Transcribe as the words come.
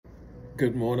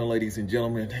Good morning, ladies and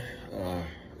gentlemen.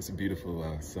 It's a beautiful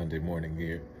Sunday morning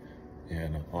here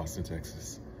in Austin,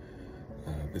 Texas.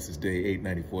 This is day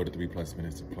 894 to 3+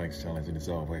 minutes of Planks Challenge, and as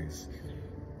always,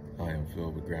 I am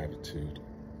filled with gratitude.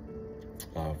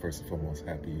 First and foremost,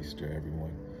 happy Easter,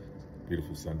 everyone.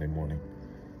 Beautiful Sunday morning,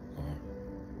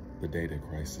 the day that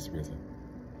Christ is risen.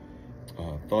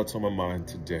 Thoughts on my mind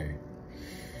today.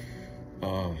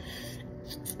 I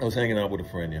was hanging out with a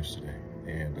friend yesterday,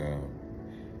 and a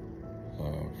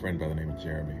friend by the name of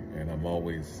Jeremy, and I'm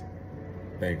always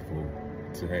thankful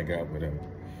to hang out with him.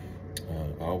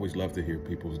 I always love to hear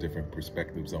people's different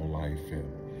perspectives on life and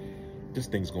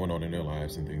just things going on in their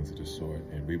lives and things of the sort.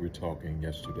 And we were talking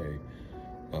yesterday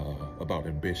about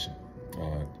ambition,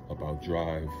 about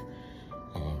drive.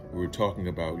 We were talking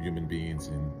about human beings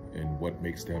and what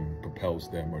makes them, propels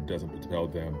them or doesn't propel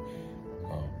them.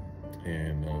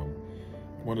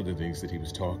 One of the things that he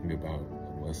was talking about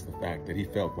was the fact that he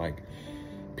felt like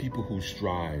people who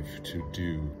strive to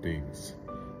do things,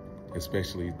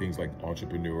 especially things like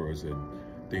entrepreneurs and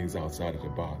things outside of the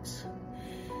box,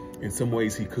 in some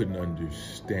ways he couldn't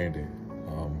understand it,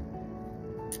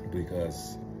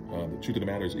 because the truth of the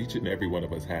matter is each and every one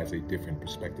of us has a different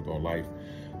perspective on life,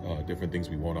 different things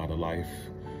we want out of life,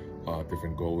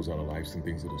 different goals out of life and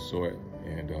things of the sort.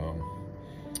 And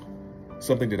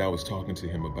something that I was talking to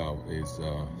him about is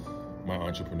my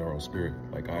entrepreneurial spirit.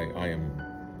 Like I am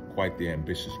quite the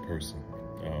ambitious person,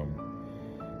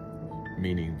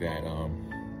 meaning that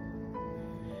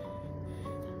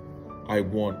I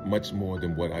want much more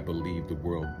than what I believe the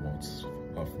world wants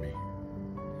of me.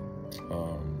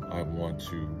 I want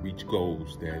to reach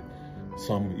goals that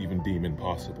some even deem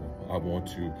impossible. I want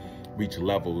to reach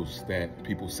levels that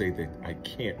people say that I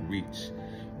can't reach,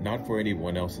 not for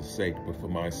anyone else's sake, but for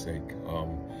my sake.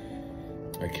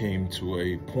 I came to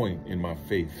a point in my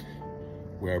faith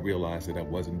where I realized that I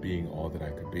wasn't being all that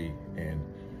I could be. And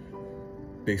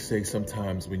they say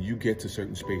sometimes when you get to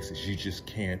certain spaces, you just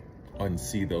can't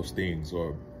unsee those things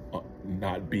or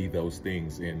not be those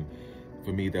things. And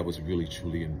for me, that was really,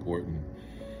 truly important.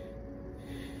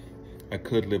 I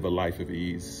could live a life of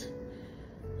ease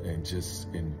and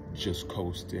just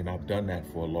coast. And I've done that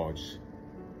for a large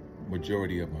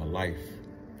majority of my life.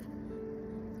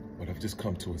 But I've just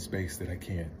come to a space that I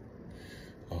can't.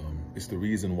 It's the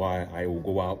reason why I will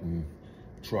go out and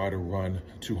try to run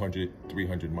 200,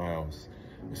 300 miles.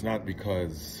 It's not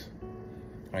because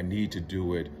I need to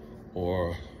do it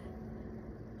or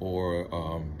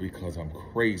because I'm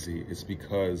crazy. It's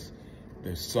because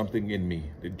there's something in me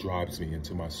that drives me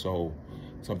into my soul,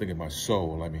 something in my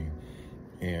soul, I mean.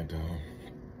 And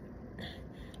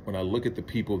when I look at the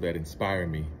people that inspire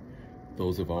me,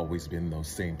 those have always been those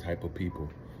same type of people,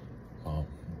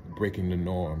 breaking the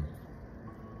norm.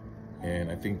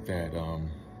 And I think that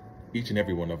each and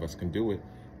every one of us can do it,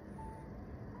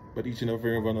 but each and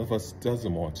every one of us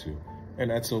doesn't want to, and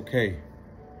that's okay.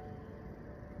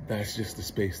 That's just the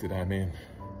space that I'm in.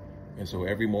 And so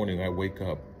every morning I wake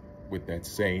up with that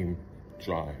same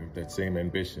drive, that same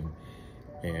ambition,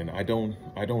 and I don't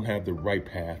have the right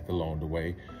path along the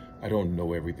way. I don't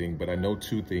know everything, but I know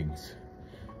two things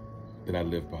that I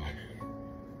live by.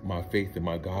 My faith in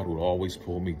my God will always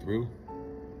pull me through.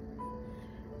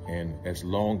 And as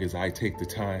long as I take the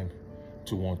time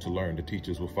to want to learn, the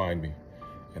teachers will find me.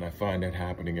 And I find that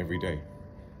happening every day.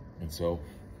 And so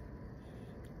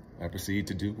I proceed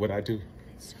to do what I do.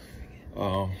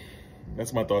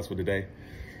 That's my thoughts for today.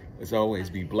 As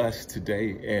always, be blessed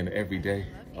today and every day.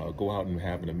 Go out and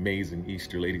have an amazing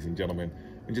Easter, ladies and gentlemen,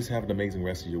 and just have an amazing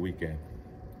rest of your weekend.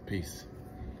 Peace.